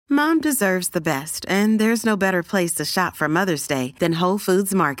Mom deserves the best, and there's no better place to shop for Mother's Day than Whole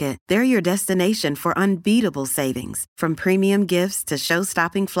Foods Market. They're your destination for unbeatable savings, from premium gifts to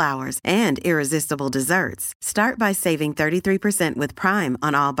show-stopping flowers and irresistible desserts. Start by saving 33% with Prime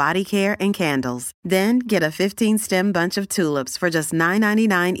on all body care and candles. Then get a 15-stem bunch of tulips for just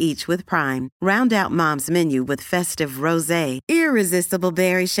 $9.99 each with Prime. Round out Mom's menu with festive rosé, irresistible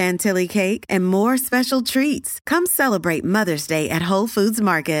berry chantilly cake, and more special treats. Come celebrate Mother's Day at Whole Foods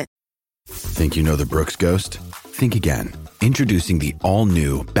Market. Think you know the Brooks Ghost? Think again. Introducing the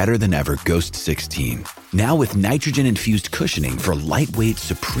all-new, better-than-ever Ghost 16. Now with nitrogen-infused cushioning for lightweight,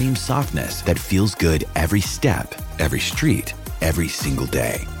 supreme softness that feels good every step, every street, every single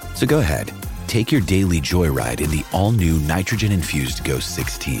day. So go ahead, take your daily joyride in the all-new nitrogen-infused Ghost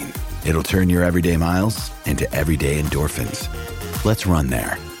 16. It'll turn your everyday miles into everyday endorphins. Let's run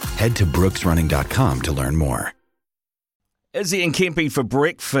there. Head to brooksrunning.com to learn more. Izzy and Kempe for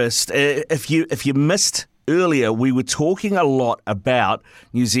breakfast. If you missed earlier, we were talking a lot about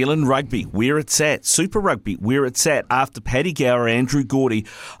New Zealand rugby, where it's at, Super Rugby, where it's at, after Paddy Gower and Andrew Gordy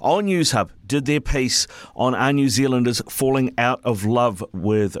on News Hub did their piece on our New Zealanders falling out of love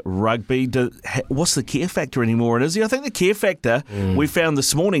with rugby. What's the care factor anymore? And Izzy, I think the care factor we found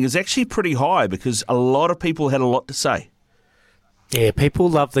this morning is actually pretty high because a lot of people had a lot to say. Yeah, people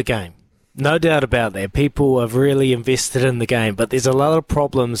love the game. No doubt about that. People have really invested in the game, but there's a lot of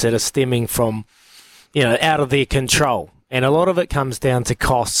problems that are stemming from, out of their control. And a lot of it comes down to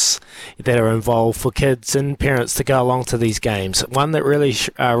costs that are involved for kids and parents to go along to these games. One that really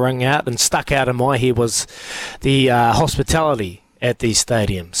rung out and stuck out in my head was the hospitality at these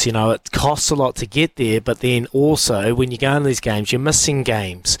stadiums. It costs a lot to get there, but then also when you go in these games, you're missing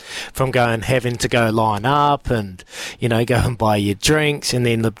games from having to go line up and, go and buy your drinks, and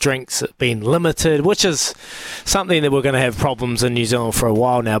then the drinks being limited, which is something that we're going to have problems in New Zealand for a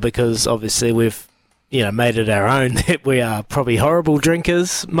while now, because obviously we've made it our own that we are probably horrible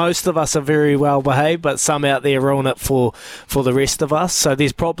drinkers. Most of us are very well behaved, but some out there ruin it for the rest of us. So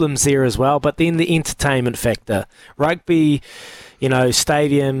there's problems there as well. But then the entertainment factor. Rugby,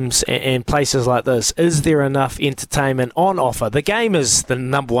 stadiums and places like this, is there enough entertainment on offer? The game is the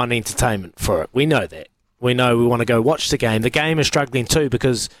number one entertainment for it. We know that. We know we want to go watch the game. The game is struggling too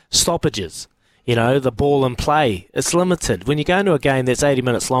because stoppages. The ball and play, it's limited. When you go into a game that's 80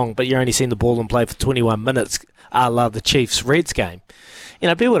 minutes long, but you're only seeing the ball and play for 21 minutes, a la the Chiefs-Reds game,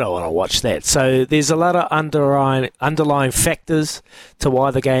 people don't want to watch that. So there's a lot of underlying factors to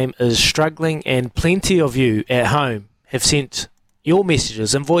why the game is struggling, and plenty of you at home have sent your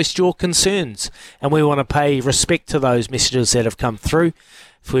messages and voiced your concerns, and we want to pay respect to those messages that have come through.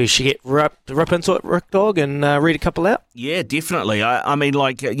 If we should rip into it, Rick Dog, and read a couple out? Yeah, definitely. I mean,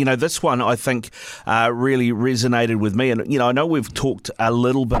 this one I think really resonated with me. And, I know we've talked a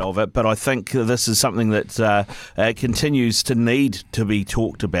little bit of it, but I think this is something that continues to need to be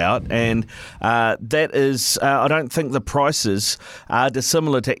talked about. And that is, I don't think the prices are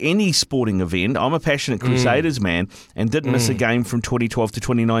dissimilar to any sporting event. I'm a passionate Crusaders man and didn't miss a game from 2012 to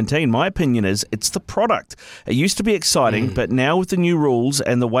 2019. My opinion is it's the product. It used to be exciting, but now with the new rules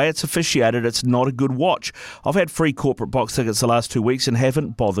and the way it's officiated, it's not a good watch. I've had free corporate box tickets the last 2 weeks and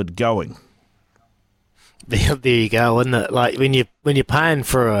haven't bothered going. There you go, isn't it? Like when you're paying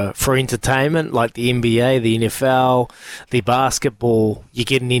for entertainment, like the NBA, the NFL, the basketball, you're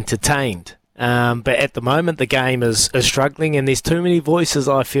getting entertained. But at the moment, the game is struggling, and there's too many voices,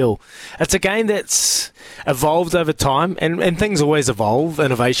 I feel. It's a game that's evolved over time, and things always evolve.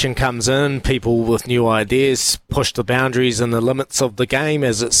 Innovation comes in, people with new ideas push the boundaries and the limits of the game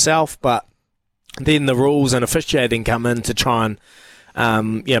as itself, but then the rules and officiating come in to try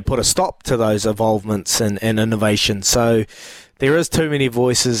and put a stop to those evolvements and innovation. So there is too many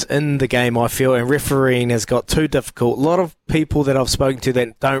voices in the game, I feel, and refereeing has got too difficult. A lot of people that I've spoken to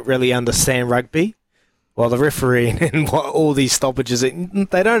that don't really understand rugby, while the refereeing and all these stoppages,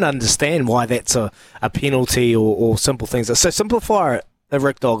 they don't understand why that's a penalty or simple things. So simplify it,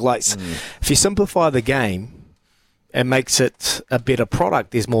 Rick Dog. If you simplify the game, it makes it a better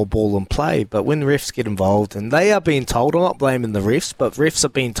product. There's more ball and play. But when refs get involved, and they are being told, I'm not blaming the refs, but refs are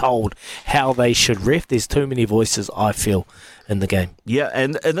being told how they should ref. There's too many voices, I feel, in the game. Yeah,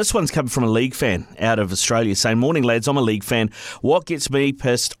 and this one's come from a league fan out of Australia saying, morning lads, I'm a league fan. What gets me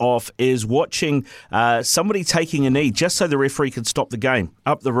pissed off is watching somebody taking a knee just so the referee can stop the game.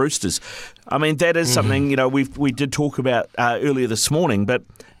 Up the Roosters. I mean, that is something, we did talk about earlier this morning, but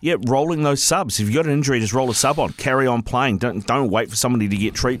yeah, rolling those subs. If you've got an injury, just roll a sub on. Carry on playing. Don't wait for somebody to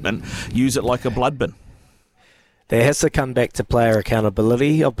get treatment. Use it like a blood bin. There has to come back to player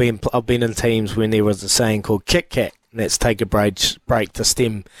accountability. I've been in teams when there was a saying called kick cat. and that's take a break to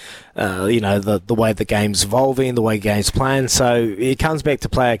stem, the way the game's evolving, the way the game's playing. So it comes back to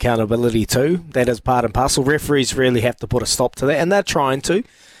player accountability too. That is part and parcel. Referees really have to put a stop to that, and they're trying to.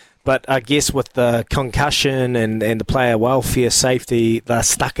 But I guess with the concussion and the player welfare, safety, they're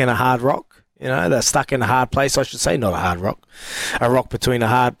stuck in a hard rock. They're stuck in a hard place, I should say, not a hard rock. A rock between a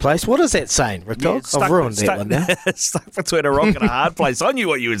hard place. What is that saying, Riccardo? I've ruined that one now. Stuck between a rock and a hard place. I knew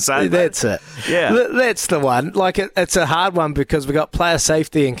what you would say. That's it. Yeah. That's the one. Like, it's a hard one because we've got player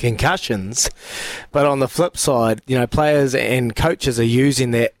safety and concussions. But on the flip side, players and coaches are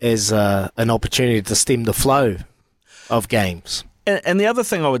using that as an opportunity to stem the flow of games. And the other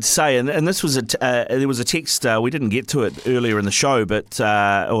thing I would say, and this was there was a text, we didn't get to it earlier in the show,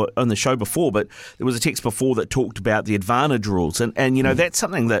 or on the show before, but there was a text before that talked about the advantage rules. And that's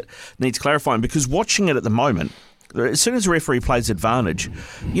something that needs clarifying, because watching it at the moment, as soon as a referee plays advantage,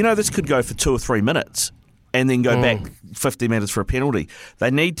 this could go for 2 or 3 minutes and then go back 50 minutes for a penalty. They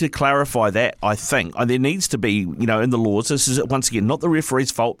need to clarify that, I think. There needs to be, in the laws, this is, once again, not the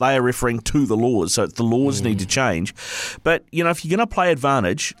referee's fault. They are referring to the laws, so the laws need to change. But, if you're going to play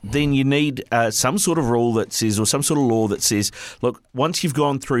advantage, then you need some sort of rule that says, or some sort of law that says, look, once you've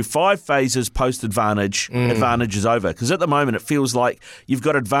gone through 5 phases post-advantage, advantage is over. Because at the moment, it feels like you've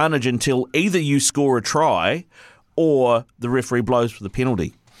got advantage until either you score a try or the referee blows for the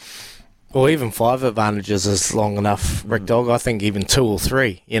penalty. Or even 5 advantages is long enough, Rick Dog. I think even 2 or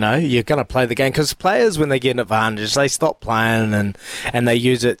 3, you're going to play the game. Because players, when they get an advantage, they stop playing and they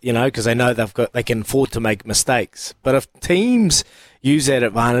use it, because they know they can afford to make mistakes. But if teams use that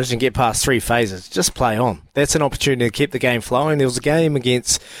advantage and get past 3 phases, just play on. That's an opportunity to keep the game flowing. There was a game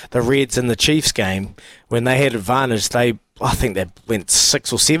against the Reds and the Chiefs game when they had advantage. I think they went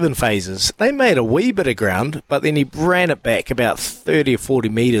 6 or 7 phases. They made a wee bit of ground, but then he ran it back about 30 or 40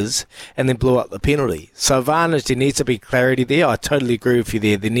 metres and then blew up the penalty. So advantage, there needs to be clarity there. I totally agree with you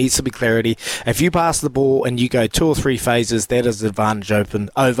there. There needs to be clarity. If you pass the ball and you go 2 or 3 phases, that is the advantage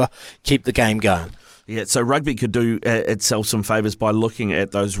over. Keep the game going. Yeah, so rugby could do itself some favours by looking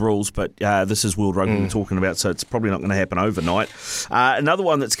at those rules, but this is World Rugby we're talking about, so it's probably not going to happen overnight. Another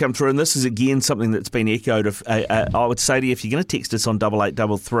one that's come through, and this is again something that's been echoed. I would say to you, if you're going to text us on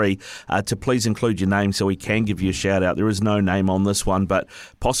 8833, to please include your name so we can give you a shout out. There is no name on this one, but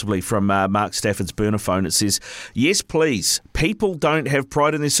possibly from Mark Stafford's burner phone. It says, yes, please. People don't have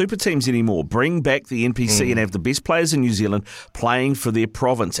pride in their super teams anymore. Bring back the NPC and have the best players in New Zealand playing for their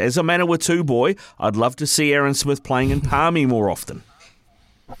province. As a Manawatu boy, I'd love to see Aaron Smith playing in Palmy more often.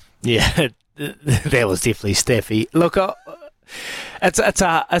 Yeah, that was definitely Staffy. Look, it's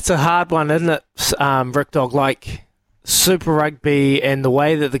a hard one, isn't it, Rick Dog? Like Super Rugby and the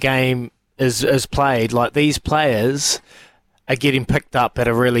way that the game is played, like these players are getting picked up at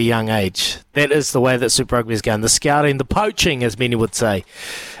a really young age. That is the way that Super Rugby is going. The scouting, the poaching, as many would say,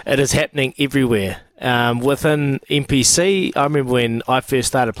 it is happening everywhere. Within NPC, I remember when I first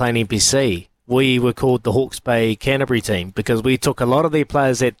started playing NPC, we were called the Hawke's Bay Canterbury team because we took a lot of their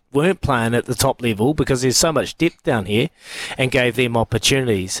players that weren't playing at the top level because there's so much depth down here and gave them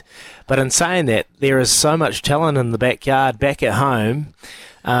opportunities. But in saying that, there is so much talent in the backyard, back at home,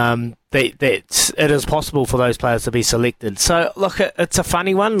 that it is possible for those players to be selected. So, look, it's a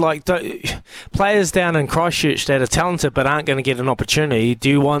funny one. Like, players down in Christchurch that are talented but aren't going to get an opportunity, do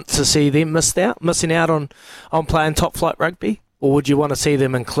you want to see them missing out on playing top flight rugby? Or would you want to see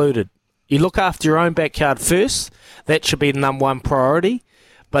them included? You look after your own backyard first. That should be the number one priority.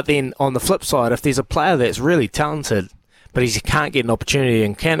 But then on the flip side, if there's a player that's really talented but he can't get an opportunity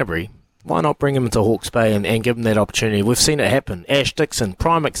in Canterbury, why not bring him into Hawke's Bay and give him that opportunity? We've seen it happen. Ash Dixon,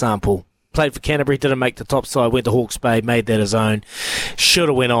 prime example. Played for Canterbury, didn't make the top side, went to Hawke's Bay, made that his own. Should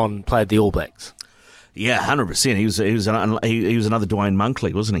have went on and played the All Blacks. Yeah, 100%. He was another Dwayne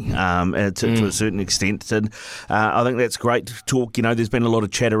Monkley, wasn't he? To a certain extent, and I think that's great talk. There's been a lot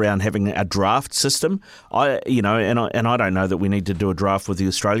of chat around having a draft system. I don't know that we need to do a draft with the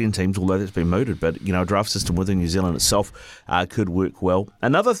Australian teams, although that's been mooted. But a draft system within New Zealand itself could work well.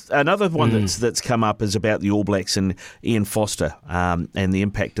 Another one that's come up is about the All Blacks and Ian Foster and the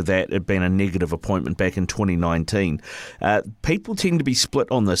impact of that. It being a negative appointment back in 2019. People tend to be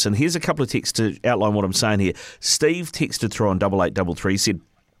split on this, and here's a couple of texts to outline what I'm saying here. Steve texted through on 8833, said,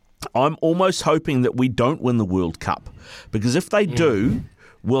 I'm almost hoping that we don't win the World Cup, because if they do,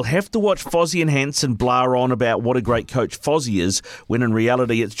 we'll have to watch Fozzie and Hansen blare on about what a great coach Fozzie is, when in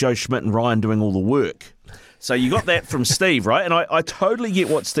reality it's Joe Schmidt and Ryan doing all the work. So you got that from Steve, right? And I totally get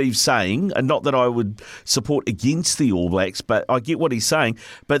what Steve's saying, and not that I would support against the All Blacks, but I get what he's saying.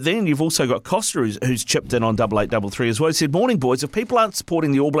 But then you've also got Costa who's chipped in on 8833 as well. He said, morning, boys. If people aren't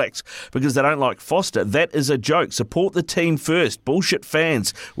supporting the All Blacks because they don't like Foster, that is a joke. Support the team first. Bullshit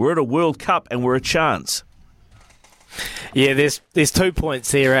fans. We're at a World Cup and we're a chance. Yeah, there's 2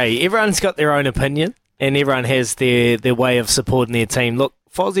 points there, eh? Everyone's got their own opinion and everyone has their way of supporting their team. Look,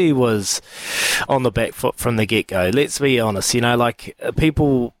 Fozzie was on the back foot from the get-go. Let's be honest,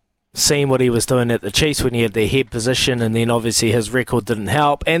 people seeing what he was doing at the Chiefs when he had their head position, and then obviously his record didn't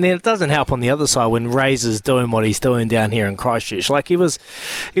help. And then it doesn't help on the other side when Razor's doing what he's doing down here in Christchurch. Like he was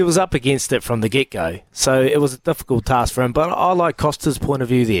up against it from the get-go. So it was a difficult task for him. But I like Costa's point of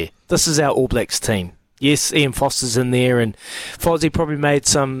view there. This is our All Blacks team. Yes, Ian Foster's in there, and Fozzie probably made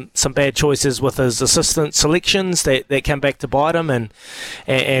some bad choices with his assistant selections that came back to bite him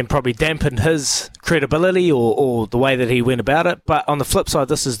and probably dampened his credibility or the way that he went about it. But on the flip side,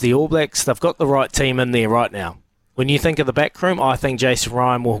 this is the All Blacks. They've got the right team in there right now. When you think of the backroom, I think Jason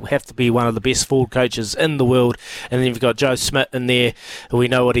Ryan will have to be one of the best forward coaches in the world. And then you've got Joe Smith in there, who we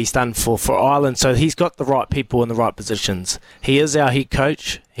know what he's done for Ireland. So he's got the right people in the right positions. He is our head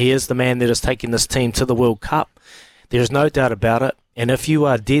coach. He is the man that is taking this team to the World Cup. There's no doubt about it. And if you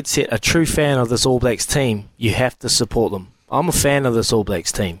are dead set, a true fan of this All Blacks team, you have to support them. I'm a fan of this All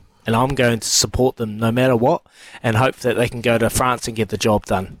Blacks team, and I'm going to support them no matter what and hope that they can go to France and get the job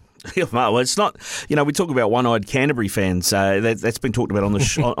done. Yeah, well, it's not, we talk about one-eyed Canterbury fans. That's been talked about on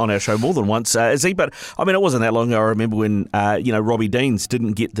the on our show more than once, Izzy. But, it wasn't that long ago. I remember when, Robbie Deans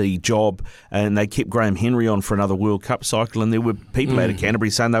didn't get the job and they kept Graham Henry on for another World Cup cycle, and there were people out of Canterbury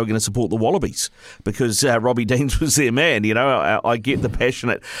saying they were going to support the Wallabies because Robbie Deans was their man. I get the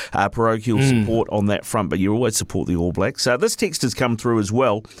passionate parochial support on that front, but you always support the All Blacks. This text has come through as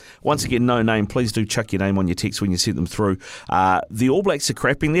well. Once again, no name. Please do chuck your name on your text when you send them through. The All Blacks are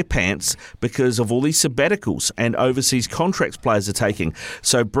crapping their pants because of all these sabbaticals and overseas contracts players are taking.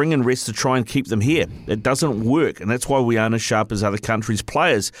 So bring in rest to try and keep them here. It doesn't work, and that's why we aren't as sharp as other countries'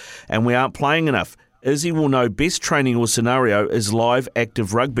 players, and we aren't playing enough. Izzy will know best training or scenario is live,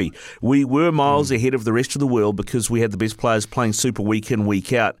 active rugby. We were miles ahead of the rest of the world because we had the best players playing super week in,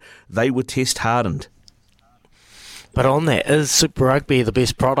 week out. They were test hardened. But on that, is Super Rugby the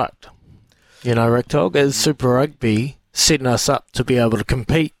best product? Rick Dog, is Super Rugby setting us up to be able to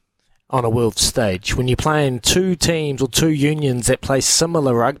compete on a world stage? When you're playing two teams or two unions that play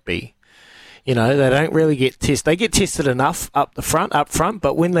similar rugby, they don't really get tested. They get tested enough up front,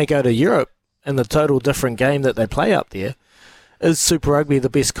 but when they go to Europe in the total different game that they play up there, is Super Rugby the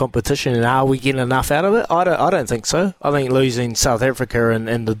best competition, and are we getting enough out of it? I don't think so. I think losing South Africa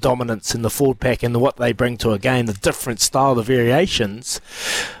and the dominance in the forward pack and what they bring to a game, the different style, the variations,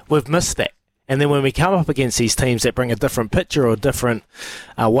 we've missed that. And then when we come up against these teams that bring a different picture or a different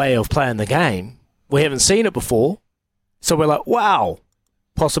way of playing the game, we haven't seen it before. So we're like, wow,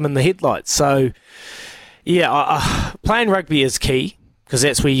 possum in the headlights. So, playing rugby is key because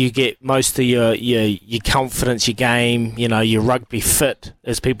that's where you get most of your confidence, your game, your rugby fit,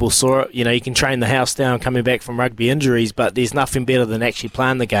 as people saw it. You can train the house down coming back from rugby injuries, but there's nothing better than actually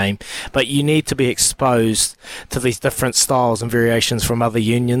playing the game. But you need to be exposed to these different styles and variations from other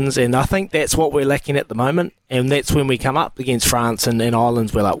unions, and I think that's what we're lacking at the moment. And that's when we come up against France and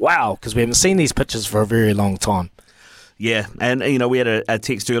Ireland, we're like, wow, because we haven't seen these pitches for a very long time. Yeah, and we had a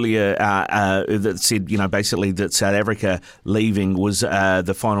text earlier that said, basically that South Africa leaving was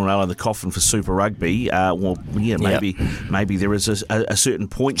the final nail in the coffin for Super Rugby. Maybe there is a certain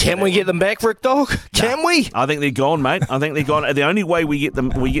point. Can we get them back, Rick Dog? Can we? I think they're gone, mate. I think they're gone. The only way we get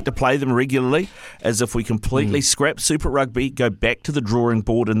to play them regularly is if we completely scrap Super Rugby, go back to the drawing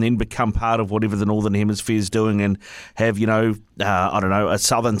board, and then become part of whatever the Northern Hemisphere is doing, and have a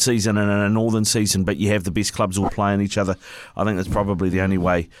Southern season and a Northern season, but you have the best clubs all playing each other. I think that's probably the only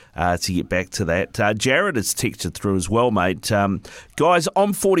way to get back to that. Jared has texted through as well, mate. Guys,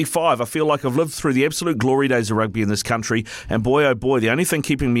 I'm 45. I feel like I've lived through the absolute glory days of rugby in this country, and boy, oh boy, the only thing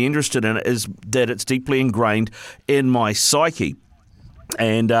keeping me interested in it is that it's deeply ingrained in my psyche.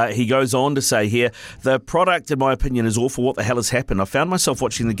 And he goes on to say here, the product, in my opinion, is awful. What the hell has happened? I found myself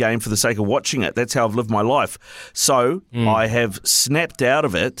watching the game for the sake of watching it. That's how I've lived my life. So I have snapped out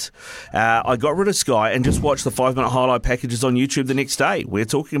of it. I got rid of Sky and just watched the 5-minute highlight packages on YouTube the next day. We're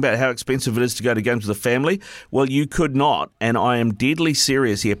talking about how expensive it is to go to games with a family. Well, you could not, and I am deadly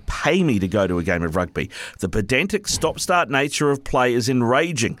serious here, pay me to go to a game of rugby. The pedantic stop-start nature of play is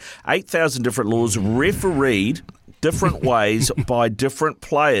enraging. 8,000 different laws refereed different ways by different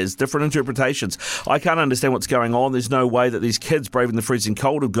players, different interpretations. I can't understand what's going on. There's no way that these kids braving the freezing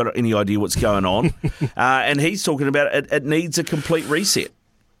cold have got any idea what's going on. And he's talking about it needs a complete reset.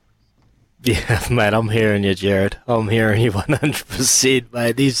 Yeah, mate, I'm hearing you, Jared. I'm hearing you 100%,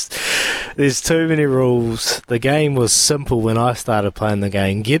 mate. There's too many rules. The game was simple when I started playing the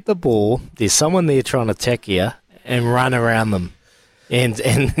game. Get the ball, there's someone there trying to attack you, and run around them. And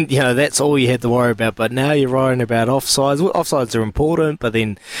that's all you had to worry about. But now you're worrying about offsides. Well, offsides are important, but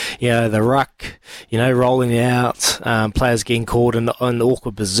then, the ruck, rolling out, players getting caught in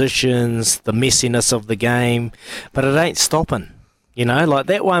awkward positions, the messiness of the game. But it ain't stopping. Like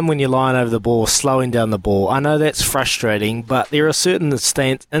that one when you're lying over the ball, slowing down the ball. I know that's frustrating, but there are certain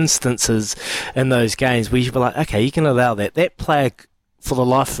instances in those games where you'd be like, okay, you can allow that. That player, for the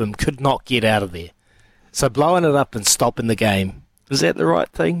life of him, could not get out of there. So blowing it up and stopping the game, is that the right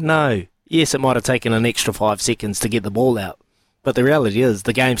thing? No. Yes, it might have taken an extra 5 seconds to get the ball out, but the reality is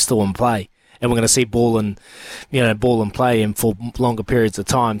the game's still in play. And we're going to see ball and play in for longer periods of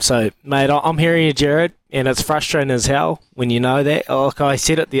time. So, mate, I'm hearing you, Jared, and it's frustrating as hell when you know that. Like I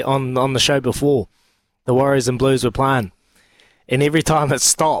said it on the show before, the Warriors and Blues were playing. And every time it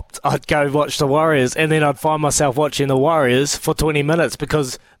stopped, I'd go watch the Warriors, and then I'd find myself watching the Warriors for 20 minutes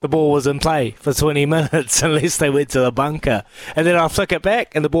because the ball was in play for 20 minutes unless they went to the bunker. And then I'd flick it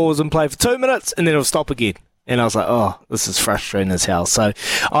back, and the ball was in play for 2 minutes, and then it'll stop again. And I was like, oh, this is frustrating as hell. So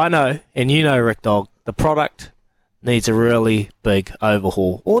I know, and Rick Dog, the product needs a really big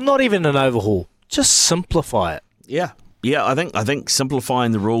overhaul. Or not even an overhaul, just simplify it. Yeah. Yeah, I think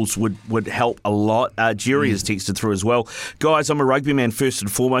simplifying the rules would help a lot. Jerry has texted through as well. Guys, I'm a rugby man first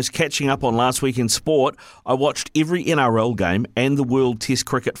and foremost. Catching up on last weekend's sport, I watched every NRL game and the World Test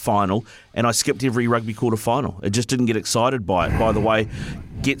Cricket final, and I skipped every rugby quarter final. I just didn't get excited by it. By the way,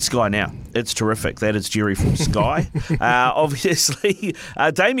 get Sky now. It's terrific. That is Jerry from Sky. Obviously,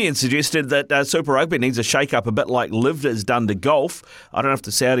 Damien suggested that Super Rugby needs a shake-up a bit like Liv has done to golf. I don't know if the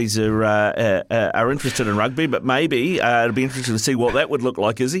Saudis are interested in rugby, but maybe it'll be interesting to see what that would look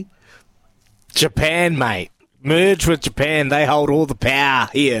like, Izzy. Japan, mate. Merge with Japan. They hold all the power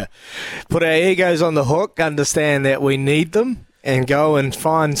here. Put our egos on the hook, understand that we need them, and go and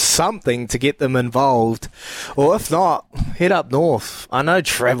find something to get them involved. Or if not, head up north. I know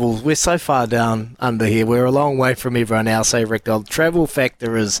travel, we're so far down under here. We're a long way from everyone else, Riccardo. Travel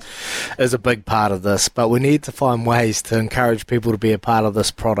factor is a big part of this, but we need to find ways to encourage people to be a part of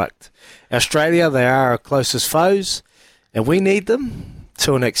this product. Australia, they are our closest foes, and we need them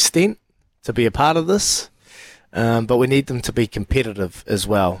to an extent to be a part of this. But we need them to be competitive as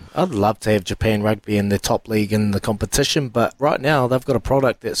well. I'd love to have Japan Rugby in the top league in the competition, but right now they've got a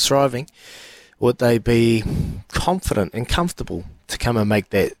product that's thriving. Would they be confident and comfortable to come and make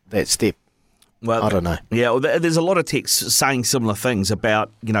that step? Well, I don't know. Yeah, well, there's a lot of texts saying similar things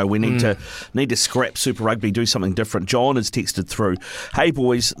about, we need to scrap Super Rugby, do something different. John has texted through, hey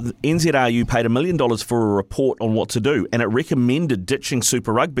boys, NZRU paid $1 million for a report on what to do, and it recommended ditching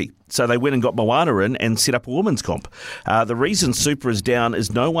Super Rugby. So they went and got Moana in and set up a women's comp. The reason Super is down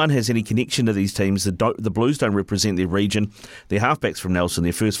is no one has any connection to these teams. The Blues don't represent their region. Their halfback's from Nelson.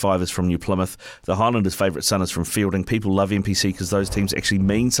 Their first five is from New Plymouth. The Highlanders' favourite son is from Fielding. People love NPC because those teams actually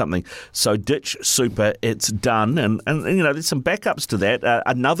mean something. So ditch Super, it's done. And there's some backups to that.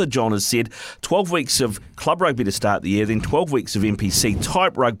 Another John has said 12 weeks of club rugby to start the year, then 12 weeks of NPC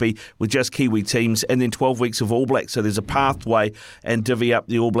type rugby with just Kiwi teams, and then 12 weeks of All Blacks. So there's a pathway and divvy up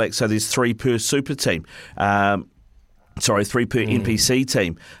the All Blacks. So there's 3 per Super team. 3 per NPC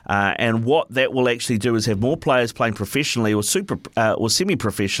team. And what that will actually do is have more players playing professionally or or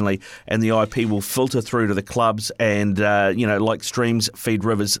semi-professionally, and the IP will filter through to the clubs and, like streams feed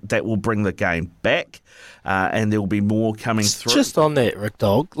rivers, that will bring the game back, and there will be more coming through. Just on that, Rick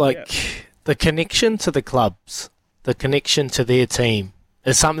Dog, the connection to the clubs, the connection to their team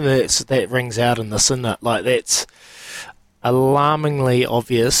is something that rings out in this, isn't it? That's alarmingly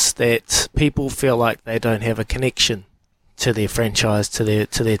obvious that people feel like they don't have a connection to their franchise, to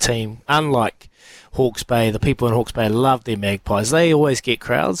their team. Unlike Hawke's Bay, the people in Hawke's Bay love their Magpies. They always get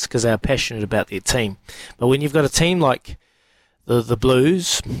crowds because they're passionate about their team. But when you've got a team like the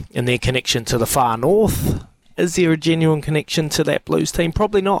Blues and their connection to the far north, is there a genuine connection to that Blues team?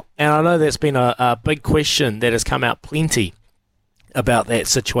 Probably not. And I know that's been a big question that has come out plenty about that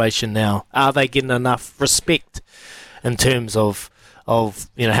situation now. Are they getting enough respect in terms of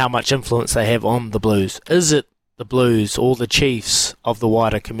how much influence they have on the Blues? Is it the Blues or the Chiefs of the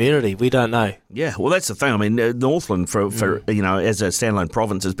wider community? We don't know. Yeah, well, that's the thing. I mean, Northland, for as a standalone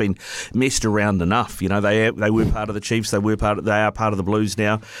province, has been messed around enough. They were part of the Chiefs. They are part of the Blues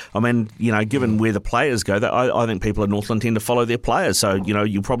now. I mean, given where the players go, I think people in Northland tend to follow their players. So,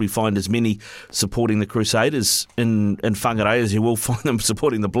 you'll probably find as many supporting the Crusaders in Whangarei as you will find them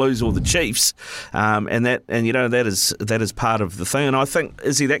supporting the Blues or the Chiefs. That is part of the thing. And I think,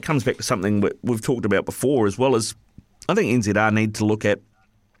 Izzy, that comes back to something we've talked about before, as well as I think NZR need to look at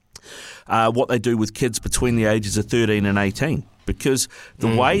what they do with kids between the ages of 13 and 18. Because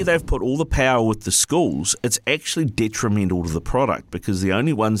the way they've put all the power with the schools, it's actually detrimental to the product, because the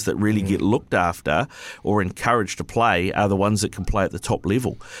only ones that really get looked after or encouraged to play are the ones that can play at the top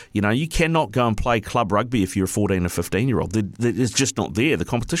level. You cannot go and play club rugby if you're a 14 or 15-year-old. It's just not there. The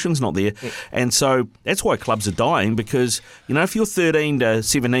competition's not there. And so that's why clubs are dying, because, if you're 13 to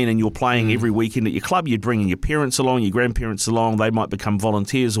 17 and you're playing every weekend at your club, you're bringing your parents along, your grandparents along, they might become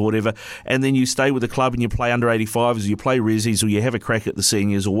volunteers or whatever, and then you stay with the club and you play under 85s or you play resis or you have a crack at the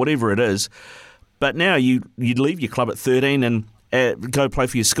seniors or whatever it is. But now you'd leave your club at 13 and go play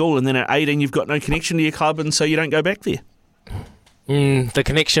for your school, and then at 18 you've got no connection to your club, and so you don't go back there. The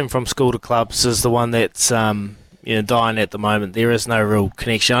connection from school to clubs is the one that's dying at the moment. There is no real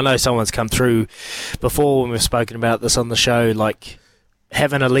connection. I know someone's come through before when we've spoken about this on the show, like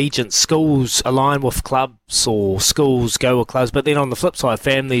having allegiance. Schools align with clubs or schools go with clubs, but then on the flip side,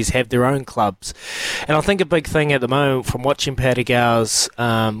 families have their own clubs. And I think a big thing at the moment from watching Paddy Gower's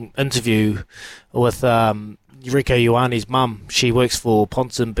interview with Rico Ioane's mum, she works for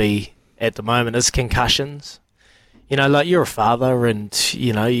Ponsonby at the moment, is concussions. Like you're a father and,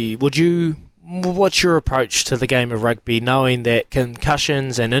 what's your approach to the game of rugby, knowing that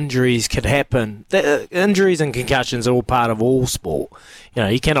concussions and injuries could happen? Injuries and concussions are all part of all sport.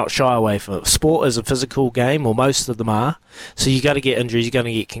 You cannot shy away from it. Sport is a physical game, or most of them are. So you got to get injuries, you got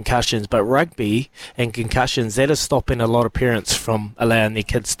to get concussions. But rugby and concussions, that is stopping a lot of parents from allowing their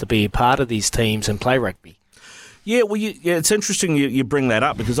kids to be a part of these teams and play rugby. Yeah, well, it's interesting you bring that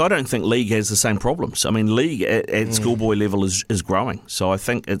up, because I don't think league has the same problems. I mean, league at schoolboy level is growing, so I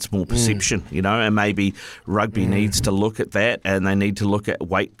think it's more perception, and maybe rugby needs to look at that, and they need to look at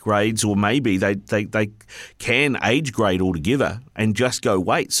weight grades, or maybe they can age grade altogether and just go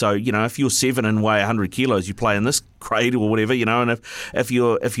weight. So, if you're 7 and weigh 100 kilos, you play in this grade or whatever, and if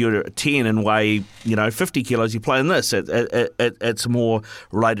you're 10 and weigh 50 kilos, you play in this. It's more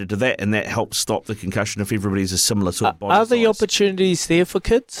related to that, and that helps stop the concussion if everybody's a similar sort of body Are size. the opportunities there for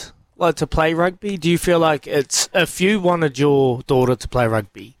kids like to play rugby? Do you feel like if you wanted your daughter to play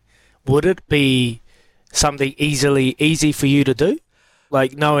rugby, would it be something easy for you to do?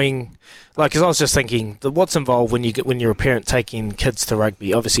 Like knowing, because I was just thinking, what's involved when you're a parent taking kids to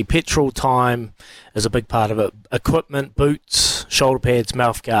rugby? Obviously, petrol, time is a big part of it. Equipment, boots, shoulder pads,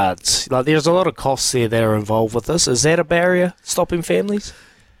 mouth guards. There's a lot of costs there that are involved with this. Is that a barrier stopping families?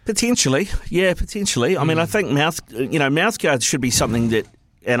 Potentially, yeah, potentially. I mean, I think mouth guards should be something that,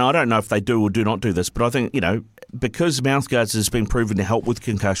 and I don't know if they do or do not do this, but I think, because mouth guards has been proven to help with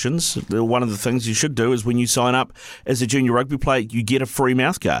concussions, one of the things you should do is when you sign up as a junior rugby player, you get a free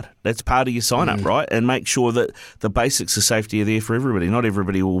mouth guard. That's part of your sign-up, right? And make sure that the basics of safety are there for everybody. Not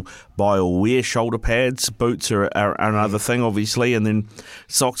everybody will buy or wear shoulder pads. Boots are another thing, obviously, and then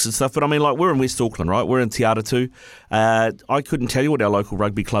socks and stuff. But I mean, we're in West Auckland, right? We're in Te Aratū. I couldn't tell you what our local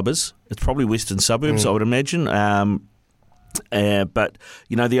rugby club is. It's probably Western Suburbs, I would imagine. But,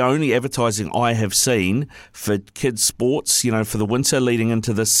 the only advertising I have seen for kids' sports, for the winter leading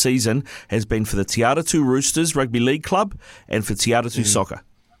into this season has been for the Te Aratū Roosters Rugby League Club and for Te Aratū Soccer.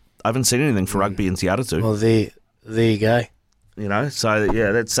 I haven't seen anything for rugby in Te Aratū. Well, there you go. So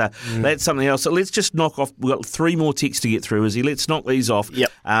yeah, that's something else. So let's just knock off. We've got 3 more texts to get through, Izzy. Let's knock these off.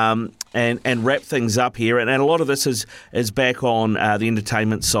 Yep. And wrap things up here. And a lot of this is back on the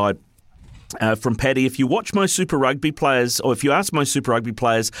entertainment side. From Paddy, if you watch most Super Rugby players, or if you ask most Super Rugby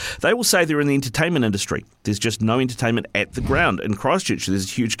players, they will say they're in the entertainment industry. There's just no entertainment at the ground. In Christchurch, there's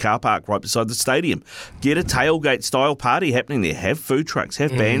a huge car park right beside the stadium. Get a tailgate-style party happening there. Have food trucks,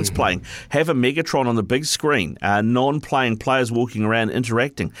 have bands playing, have a Megatron on the big screen, non-playing players walking around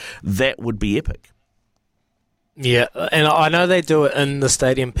interacting. That would be epic. Yeah, and I know they do it in the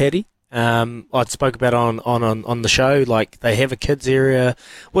stadium, Paddy. I spoke about on the show, they have a kids area,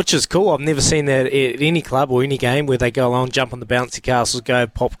 which is cool. I've never seen that at any club or any game where they go along, jump on the bouncy castles, go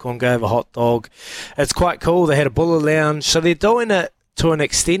have popcorn, go have a hot dog. It's quite cool. They had a bullet lounge, so they're doing it to an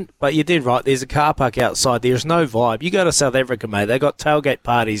extent, but you did right. There's a car park outside. There's no vibe. You go to South Africa, mate, they got tailgate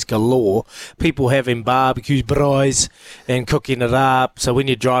parties galore. People having barbecues, braais, and cooking it up. So when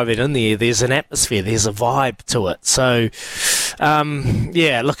you're driving in there, there's an atmosphere. There's a vibe to it. So,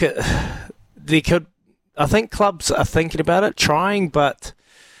 I think clubs are thinking about it, trying, but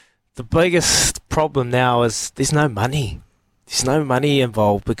the biggest problem now is there's no money. There's no money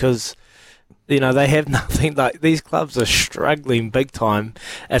involved because, they have nothing. Like, these clubs are struggling big time.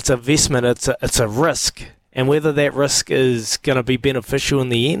 It's investment. It's a risk. And whether that risk is going to be beneficial in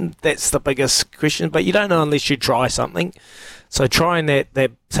the end, that's the biggest question. But you don't know unless you try something. So trying that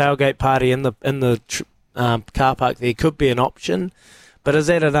tailgate party in the car park there could be an option. But is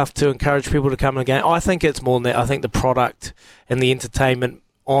that enough to encourage people to come in again? I think it's more than that. I think the product and the entertainment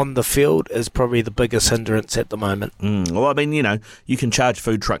on the field is probably the biggest hindrance at the moment. Well, I mean, you can charge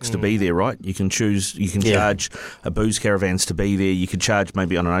food trucks to be there, right? You can charge booze caravans to be there. You can charge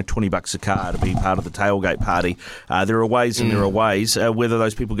maybe, I don't know, $20 a car to be part of the tailgate party. There are ways and there are ways. Whether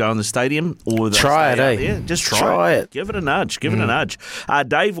those people go in the stadium or they try stay it, out there, just try it. Give it a nudge. Give it a nudge.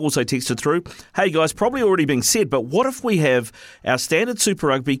 Dave also texted through, hey guys, probably already being said, but what if we have our standard Super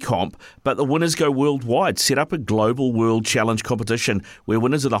Rugby comp, but the winners go worldwide? Set up a global world challenge competition where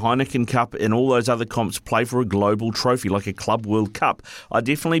winners of the Heineken Cup and all those other comps play for a global trophy like a Club World Cup. I'd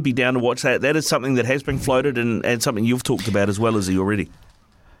definitely be down to watch that. That is something that has been floated and something you've talked about as well, Izzy, already.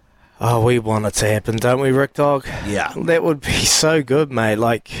 Oh, we want it to happen, don't we, Rick Dog? Yeah. That would be so good, mate.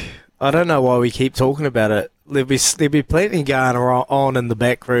 Like, I don't know why we keep talking about it. There'll be plenty going on in the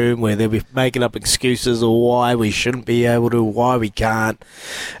back room where they'll be making up excuses or why we shouldn't be able to, why we can't.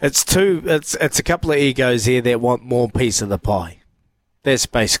 It's a couple of egos here that want more piece of the pie. That's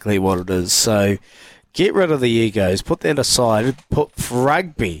basically what it is. So get rid of the egos, put that aside, put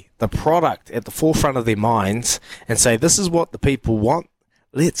rugby, the product, at the forefront of their minds and say, this is what the people want.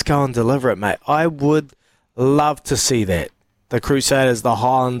 Let's go and deliver it, mate. I would love to see that. The Crusaders, the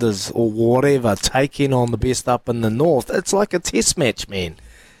Highlanders, or whatever, taking on the best up in the north. It's like a test match, man.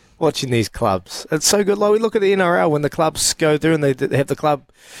 Watching these clubs. It's so good. Like, we look at the NRL when the clubs go through and they have the club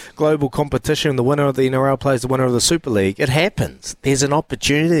global competition. The winner of the NRL plays the winner of the Super League. It happens. There's an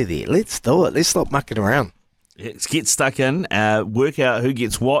opportunity there. Let's do it. Let's stop mucking around. Let's get stuck in, work out who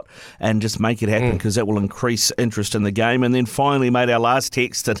gets what, and just make it happen because that will increase interest in the game. And then finally, made our last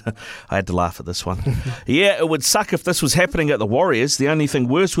text, and I had to laugh at this one. Yeah, it would suck if this was happening at the Warriors. The only thing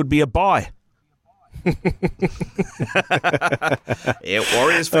worse would be a bye. Yeah,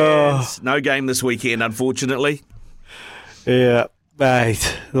 Warriors fans, no game this weekend, unfortunately. Yeah,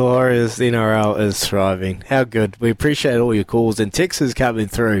 mate, the Warriors, the NRL is thriving. How good. We appreciate all your calls and texts coming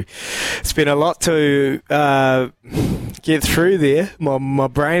through. It's been a lot to get through there. My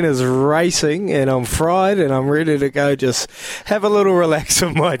brain is racing and I'm fried and I'm ready to go just have a little relax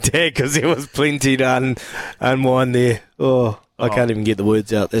with my dad because there was plenty to unwind there. I can't even get the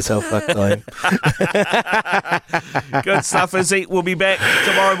words out. That's how fucked I am. Good stuff, Izzy. We'll be back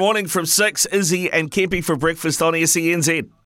tomorrow morning from 6. Izzy and Kempy for breakfast on SENZ.